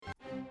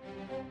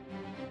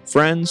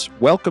Friends,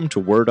 welcome to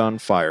Word on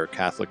Fire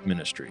Catholic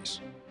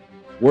Ministries.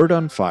 Word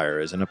on Fire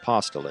is an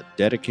apostolate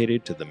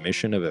dedicated to the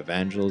mission of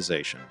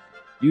evangelization,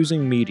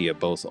 using media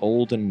both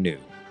old and new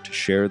to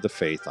share the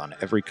faith on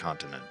every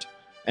continent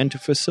and to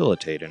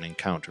facilitate an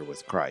encounter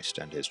with Christ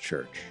and His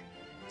Church.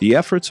 The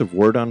efforts of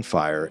Word on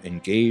Fire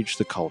engage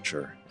the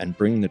culture and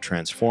bring the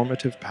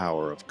transformative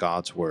power of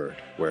God's Word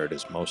where it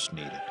is most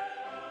needed.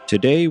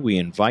 Today we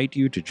invite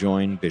you to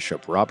join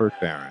Bishop Robert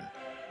Barron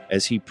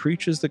as he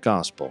preaches the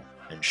gospel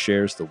and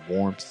shares the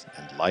warmth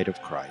and light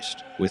of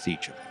Christ with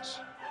each of us.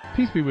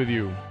 Peace be with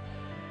you.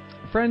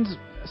 Friends,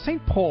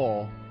 St.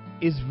 Paul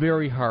is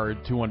very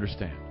hard to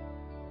understand.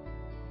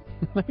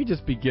 Let me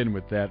just begin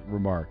with that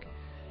remark.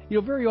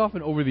 Very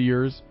often over the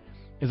years,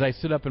 as I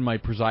sit up in my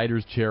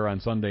presider's chair on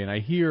Sunday and I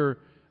hear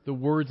the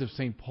words of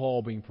St.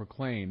 Paul being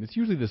proclaimed, it's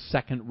usually the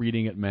second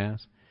reading at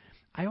Mass,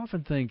 I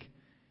often think,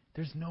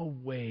 there's no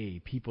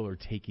way people are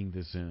taking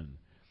this in.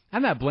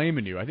 I'm not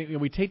blaming you. I think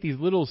we take these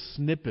little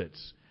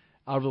snippets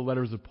out of the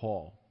letters of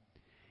Paul.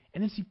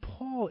 And then see,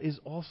 Paul is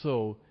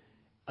also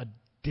a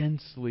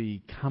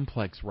densely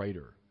complex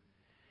writer.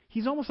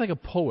 He's almost like a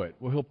poet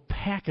where he'll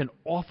pack an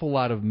awful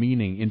lot of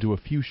meaning into a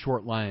few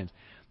short lines.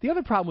 The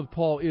other problem with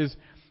Paul is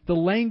the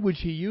language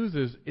he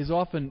uses is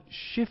often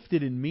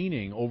shifted in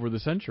meaning over the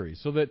centuries,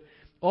 so that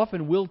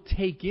often we'll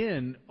take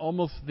in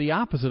almost the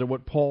opposite of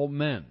what Paul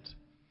meant.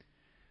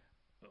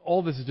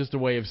 All this is just a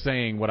way of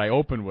saying what I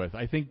opened with.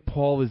 I think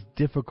Paul is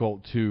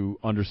difficult to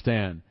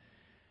understand.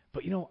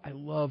 But I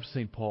love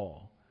St.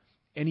 Paul,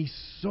 and he's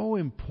so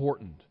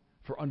important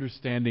for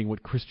understanding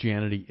what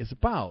Christianity is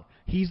about.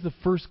 He's the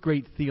first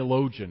great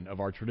theologian of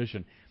our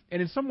tradition.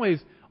 And in some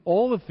ways,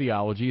 all of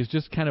theology is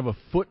just kind of a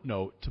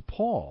footnote to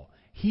Paul.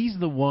 He's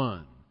the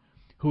one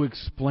who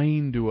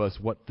explained to us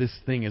what this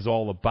thing is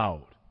all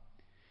about.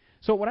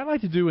 So what I'd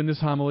like to do in this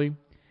homily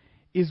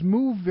is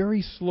move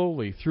very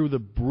slowly through the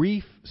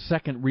brief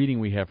second reading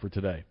we have for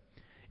today.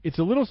 It's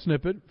a little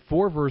snippet,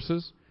 4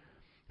 verses,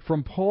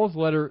 from Paul's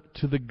letter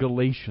to the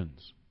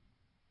Galatians.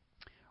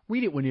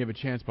 Read it when you have a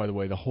chance, by the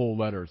way, the whole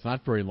letter. It's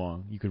not very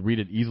long. You could read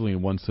it easily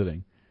in one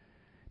sitting,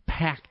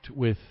 packed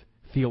with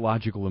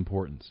theological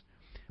importance.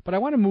 But I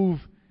want to move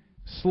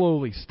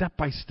slowly, step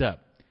by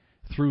step,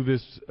 through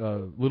this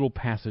little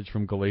passage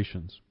from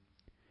Galatians.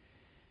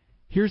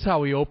 Here's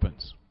how he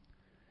opens.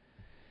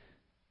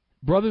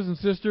 Brothers and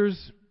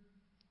sisters,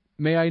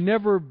 may I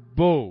never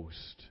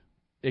boast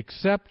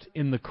except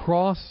in the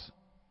cross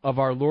of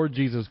our Lord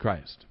Jesus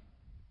Christ.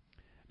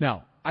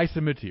 Now, I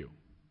submit to you,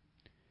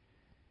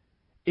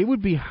 it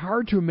would be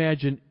hard to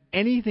imagine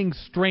anything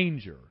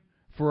stranger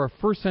for a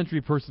first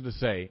century person to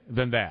say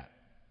than that.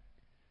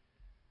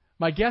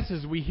 My guess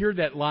is we hear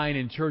that line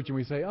in church and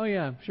we say, oh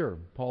yeah, sure,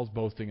 Paul's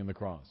boasting in the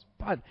cross.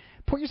 But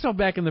put yourself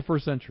back in the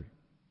first century.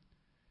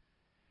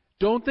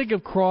 Don't think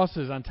of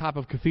crosses on top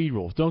of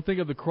cathedrals. Don't think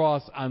of the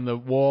cross on the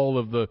wall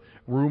of the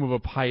room of a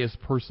pious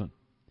person.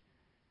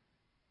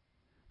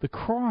 The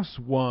cross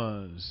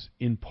was,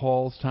 in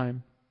Paul's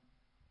time,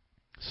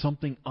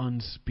 something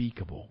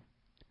unspeakable.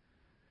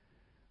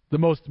 The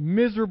most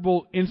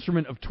miserable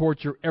instrument of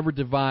torture ever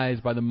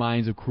devised by the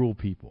minds of cruel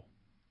people.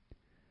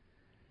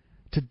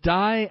 To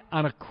die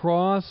on a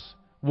cross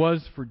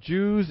was, for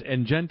Jews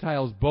and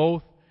Gentiles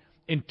both,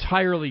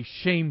 entirely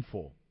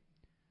shameful.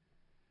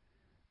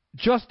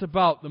 Just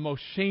about the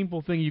most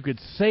shameful thing you could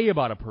say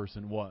about a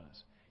person was,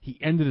 he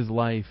ended his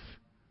life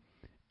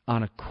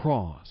on a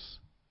cross.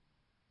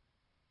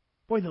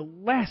 Boy, the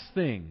last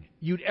thing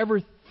you'd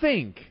ever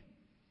think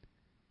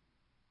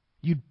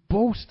you'd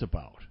boast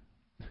about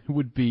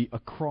would be a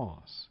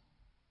cross.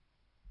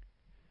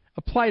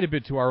 Apply it a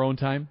bit to our own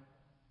time.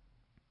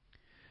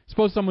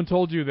 Suppose someone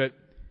told you that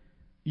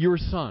your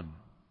son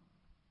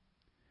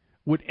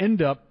would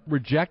end up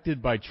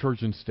rejected by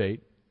church and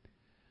state,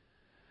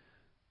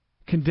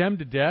 condemned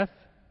to death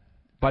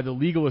by the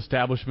legal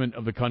establishment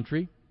of the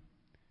country,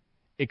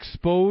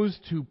 exposed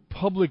to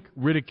public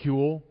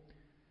ridicule,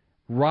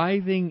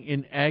 writhing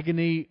in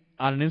agony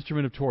on an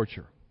instrument of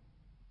torture.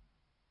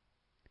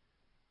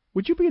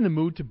 Would you be in the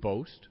mood to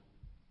boast?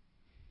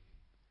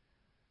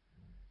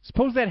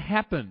 Suppose that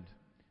happened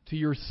to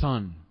your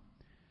son.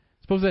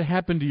 Suppose that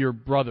happened to your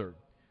brother.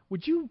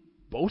 Would you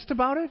boast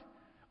about it?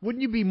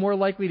 Wouldn't you be more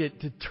likely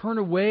to turn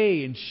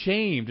away in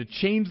shame, to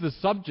change the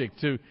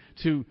subject,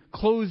 to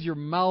close your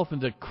mouth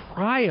and to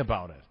cry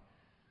about it?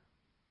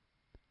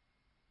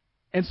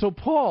 And so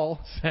Paul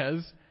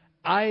says,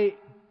 I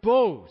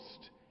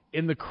boast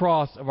in the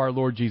cross of our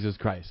Lord Jesus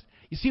Christ.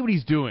 You see what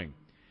he's doing?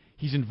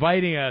 He's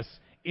inviting us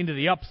into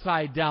the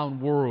upside-down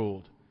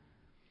world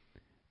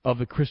of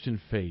the Christian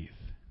faith.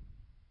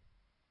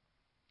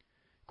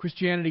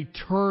 Christianity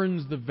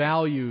turns the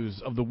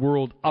values of the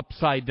world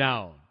upside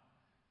down,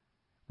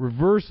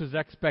 reverses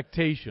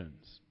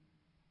expectations.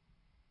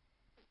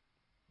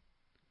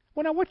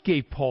 Well, now, what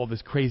gave Paul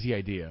this crazy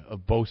idea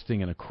of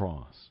boasting in a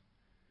cross?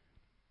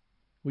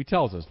 Well, he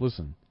tells us,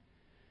 listen,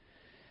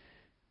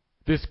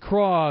 this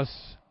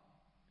cross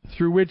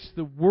through which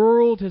the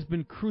world has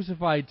been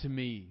crucified to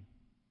me,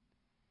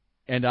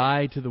 and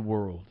I to the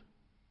world.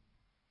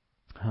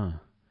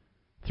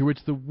 through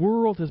which the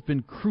world has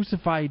been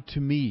crucified to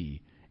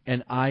me,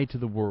 and I to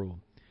the world.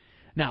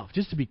 Now,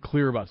 just to be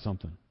clear about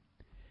something,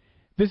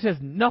 this has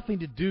nothing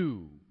to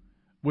do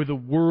with a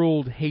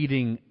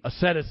world-hating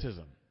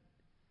asceticism.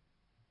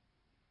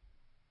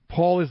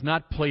 Paul is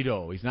not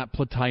Plato. He's not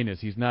Plotinus.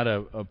 He's not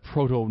a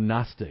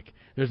proto-Gnostic.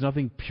 There's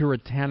nothing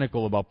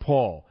puritanical about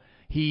Paul.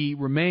 He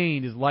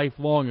remained his life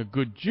long a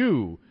good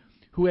Jew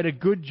who had a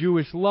good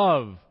Jewish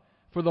love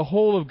for the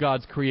whole of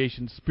God's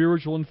creation,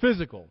 spiritual and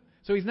physical.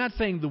 So he's not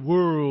saying the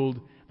world,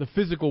 the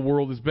physical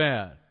world, is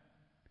bad.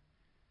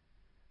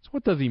 So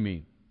what does he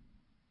mean?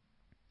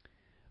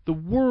 The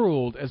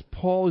world, as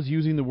Paul is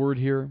using the word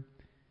here,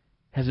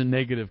 has a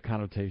negative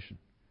connotation.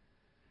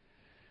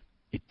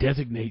 It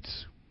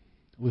designates,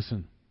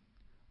 listen,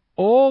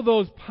 all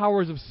those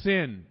powers of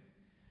sin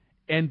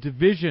and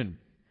division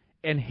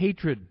and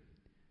hatred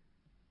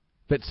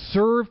that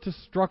serve to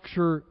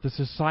structure the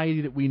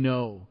society that we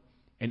know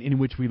and in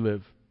which we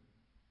live.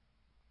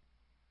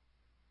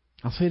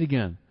 I'll say it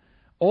again.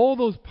 All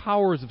those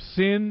powers of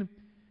sin,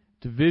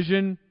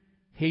 division,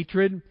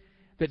 hatred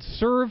that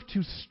serve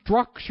to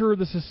structure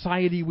the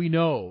society we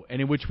know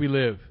and in which we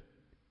live.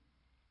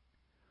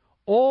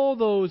 All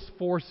those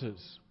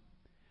forces,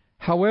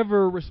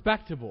 however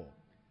respectable,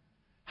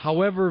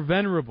 however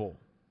venerable,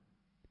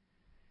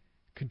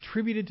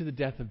 contributed to the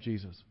death of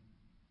Jesus.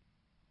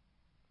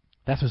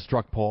 That's what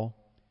struck Paul.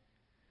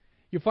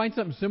 You'll find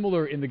something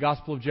similar in the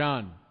Gospel of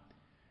John,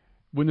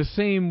 when the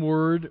same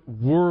word,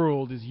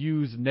 world, is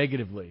used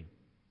negatively.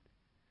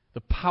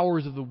 The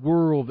powers of the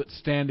world that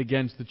stand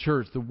against the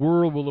church. The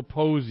world will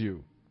oppose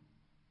you.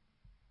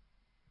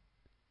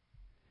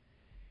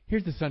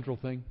 Here's the central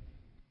thing.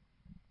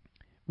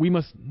 We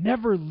must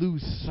never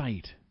lose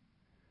sight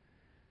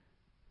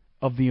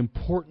of the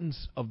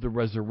importance of the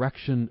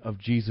resurrection of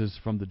Jesus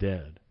from the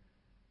dead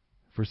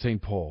for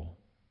St. Paul.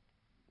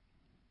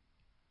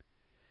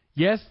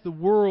 Yes, the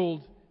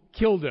world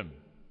killed him.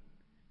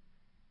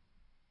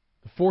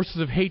 The forces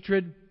of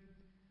hatred,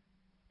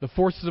 the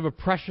forces of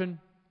oppression,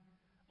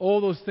 all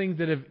those things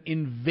that have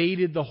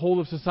invaded the whole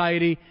of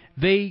society,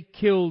 they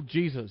killed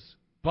Jesus.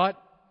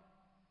 But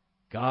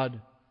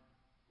God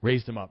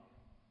raised him up.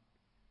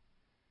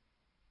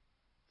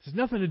 This has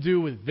nothing to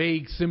do with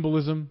vague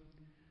symbolism,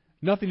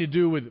 nothing to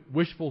do with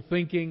wishful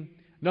thinking,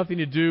 nothing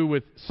to do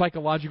with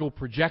psychological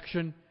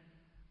projection.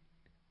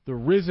 The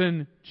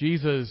risen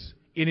Jesus,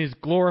 in his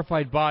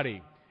glorified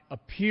body,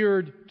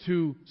 appeared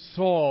to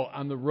Saul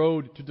on the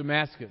road to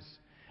Damascus,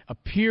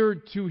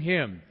 appeared to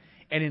him,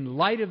 and in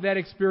light of that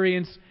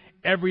experience,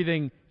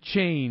 everything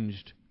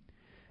changed.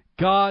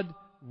 God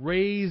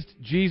raised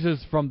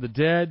Jesus from the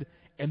dead,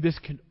 and this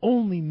can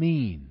only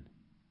mean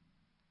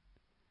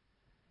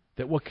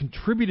that what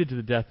contributed to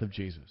the death of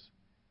Jesus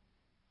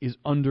is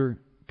under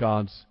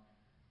God's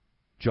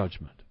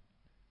judgment.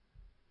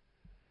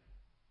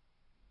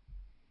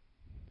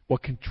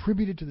 What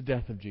contributed to the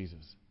death of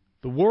Jesus?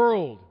 The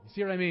world. You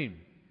see what I mean?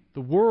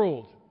 The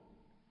world.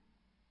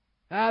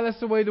 That's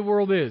the way the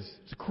world is.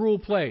 It's a cruel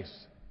place.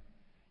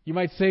 You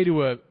might say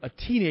to a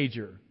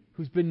teenager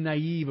who's been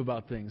naive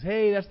about things,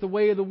 hey, that's the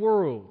way of the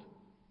world.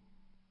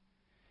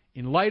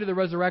 In light of the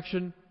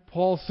resurrection,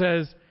 Paul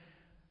says,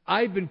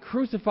 I've been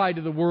crucified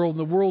to the world and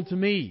the world to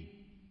me.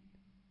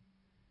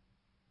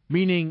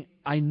 Meaning,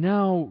 I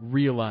now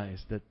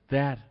realize that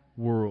that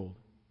world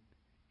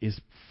is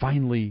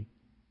finally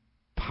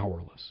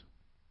powerless.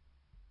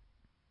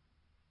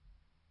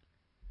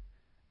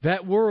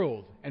 That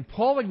world, and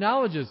Paul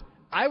acknowledges,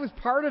 I was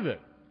part of it.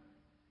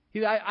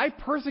 I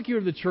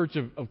persecuted the church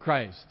of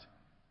Christ.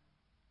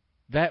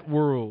 That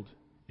world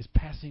is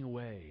passing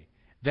away.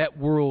 That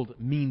world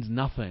means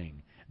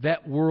nothing.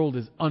 That world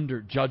is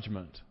under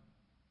judgment.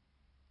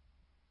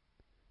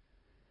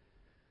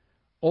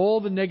 All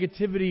the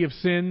negativity of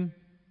sin,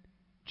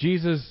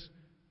 Jesus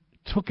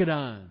took it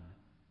on.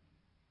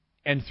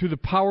 And through the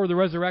power of the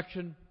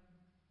resurrection,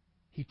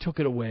 He took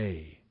it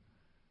away.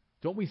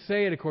 Don't we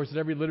say it, of course, at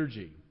every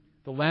liturgy?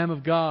 The Lamb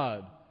of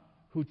God,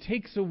 who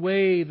takes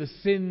away the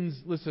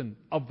sins, listen,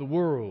 of the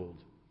world.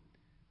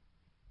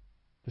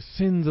 The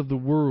sins of the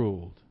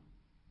world.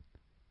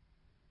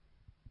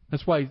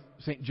 That's why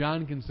St.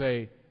 John can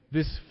say,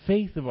 this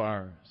faith of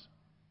ours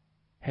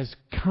has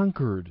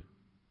conquered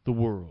the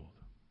world.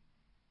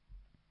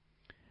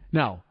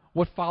 Now,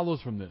 what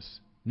follows from this?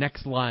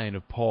 Next line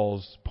of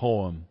Paul's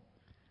poem.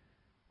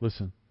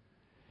 Listen.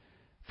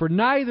 For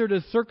neither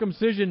does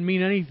circumcision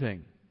mean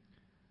anything,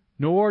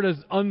 nor does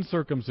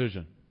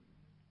uncircumcision,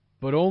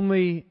 but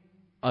only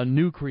a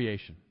new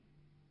creation.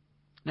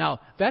 Now,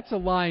 that's a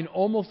line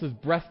almost as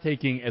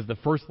breathtaking as the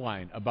first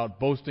line about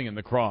boasting in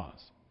the cross.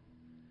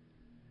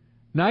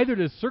 Neither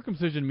does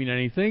circumcision mean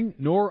anything,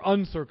 nor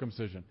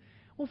uncircumcision.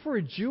 Well, for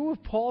a Jew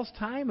of Paul's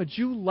time, a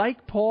Jew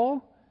like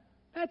Paul,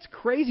 that's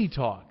crazy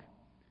talk.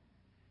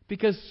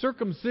 Because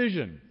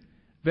circumcision,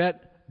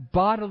 that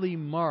bodily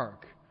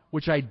mark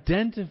which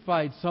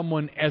identified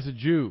someone as a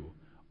Jew,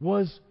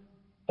 was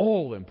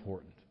all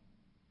important.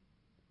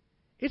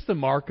 It's the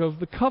mark of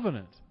the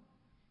covenant,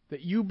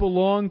 that you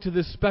belong to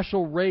this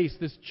special race,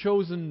 this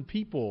chosen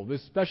people,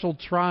 this special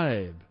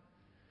tribe.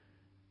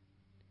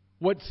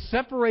 What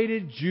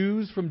separated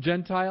Jews from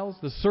Gentiles,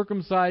 the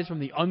circumcised from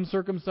the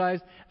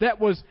uncircumcised, that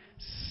was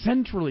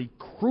centrally,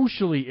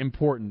 crucially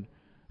important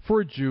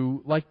for a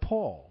Jew like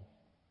Paul.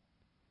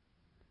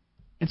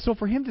 And so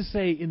for him to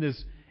say in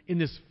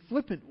this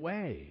flippant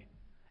way,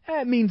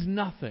 it means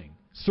nothing,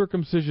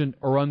 circumcision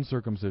or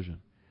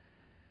uncircumcision.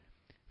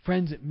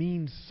 Friends, it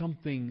means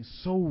something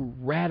so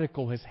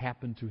radical has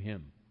happened to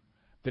him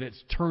that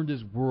it's turned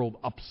his world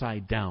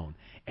upside down.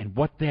 And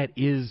what that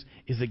is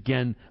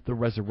again the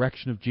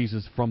resurrection of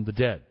Jesus from the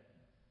dead.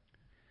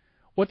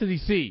 What did he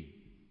see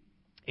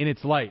in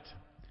its light?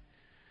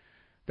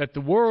 That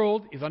the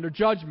world is under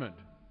judgment.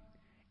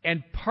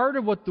 And part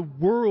of what the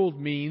world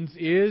means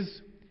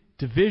is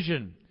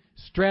division,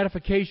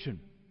 stratification,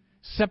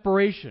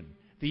 separation,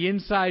 the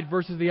inside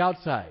versus the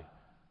outside.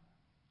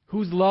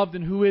 Who's loved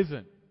and who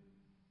isn't.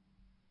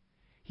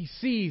 He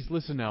sees,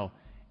 listen now,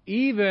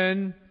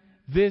 even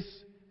this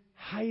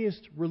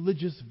highest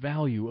religious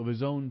value of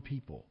his own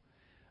people,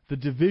 the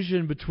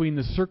division between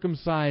the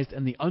circumcised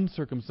and the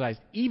uncircumcised,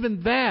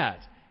 even that,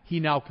 he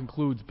now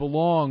concludes,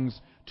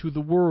 belongs to the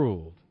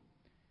world.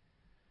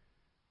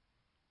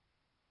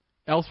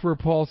 Elsewhere,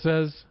 Paul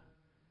says,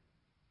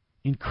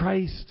 in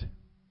Christ,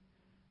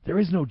 there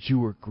is no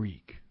Jew or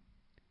Greek,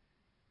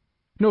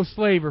 no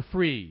slave or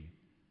free,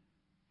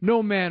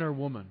 no man or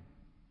woman.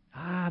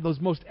 Those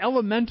most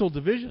elemental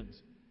divisions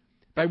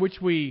by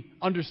which we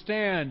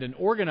understand and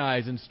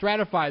organize and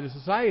stratify the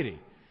society.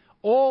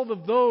 All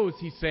of those,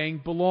 he's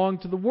saying, belong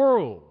to the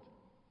world.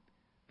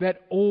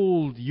 That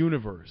old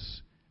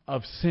universe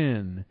of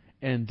sin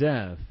and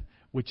death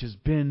which has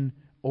been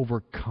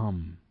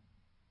overcome.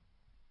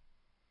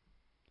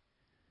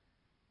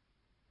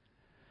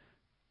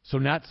 So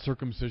not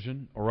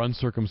circumcision or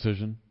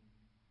uncircumcision,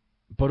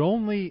 but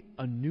only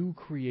a new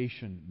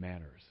creation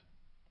matters.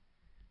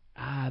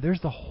 There's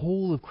the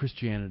whole of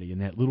Christianity in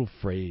that little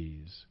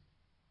phrase.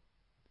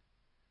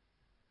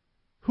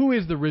 Who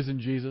is the risen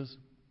Jesus?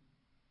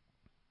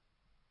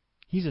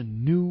 He's a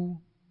new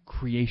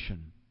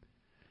creation,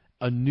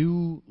 a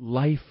new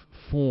life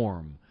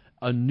form,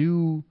 a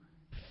new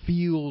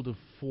field of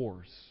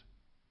force.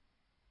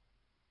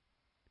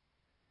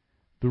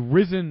 The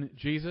risen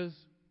Jesus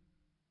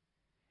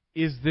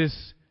is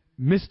this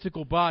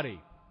mystical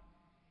body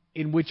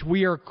in which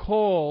we are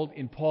called,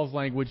 in Paul's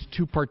language,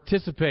 to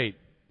participate.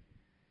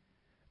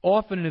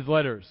 Often in his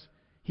letters,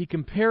 he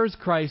compares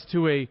Christ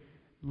to a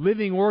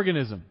living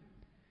organism.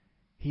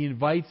 He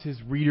invites his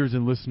readers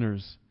and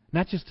listeners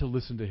not just to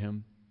listen to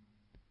him,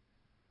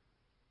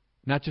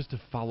 not just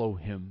to follow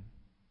him,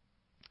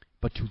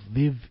 but to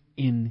live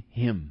in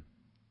him.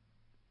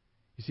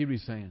 You see what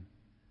he's saying?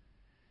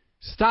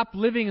 Stop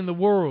living in the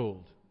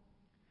world.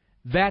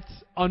 That's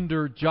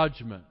under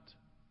judgment.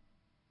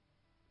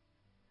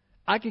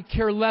 I could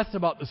care less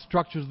about the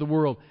structures of the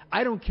world.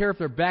 I don't care if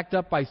they're backed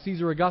up by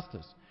Caesar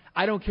Augustus.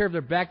 I don't care if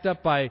they're backed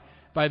up by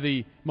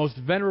the most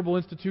venerable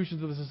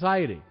institutions of the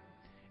society.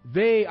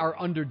 They are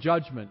under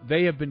judgment.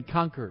 They have been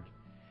conquered.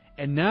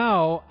 And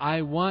now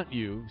I want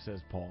you, says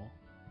Paul,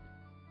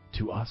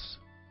 to us,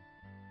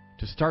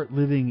 to start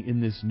living in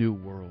this new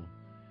world,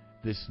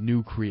 this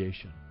new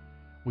creation,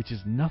 which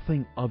is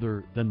nothing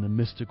other than the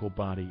mystical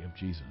body of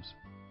Jesus.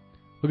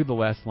 Look at the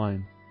last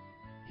line.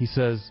 He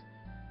says,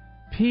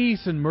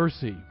 peace and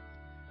mercy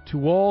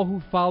to all who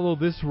follow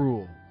this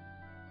rule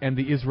and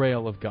the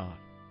Israel of God.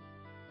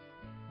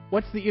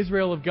 What's the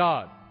Israel of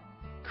God?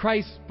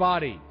 Christ's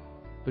body,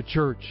 the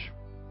church.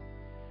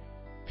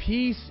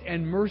 Peace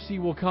and mercy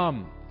will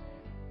come,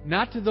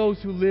 not to those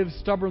who live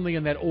stubbornly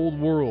in that old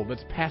world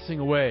that's passing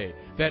away,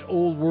 that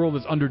old world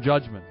that's under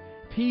judgment.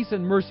 Peace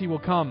and mercy will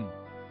come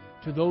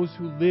to those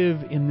who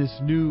live in this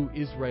new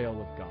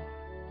Israel of God.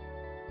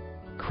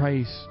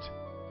 Christ,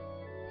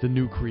 the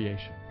new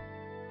creation.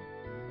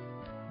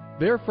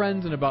 There,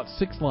 friends, in about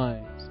 6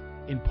 lines,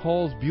 in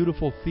Paul's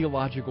beautiful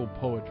theological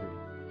poetry,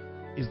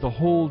 is the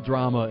whole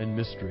drama and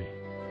mystery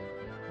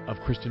of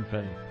Christian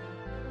faith.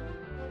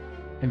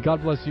 And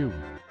God bless you.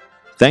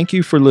 Thank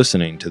you for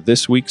listening to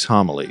this week's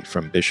homily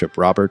from Bishop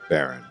Robert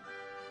Barron.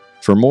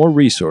 For more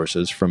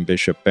resources from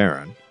Bishop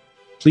Barron,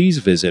 please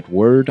visit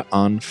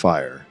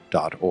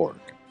wordonfire.org.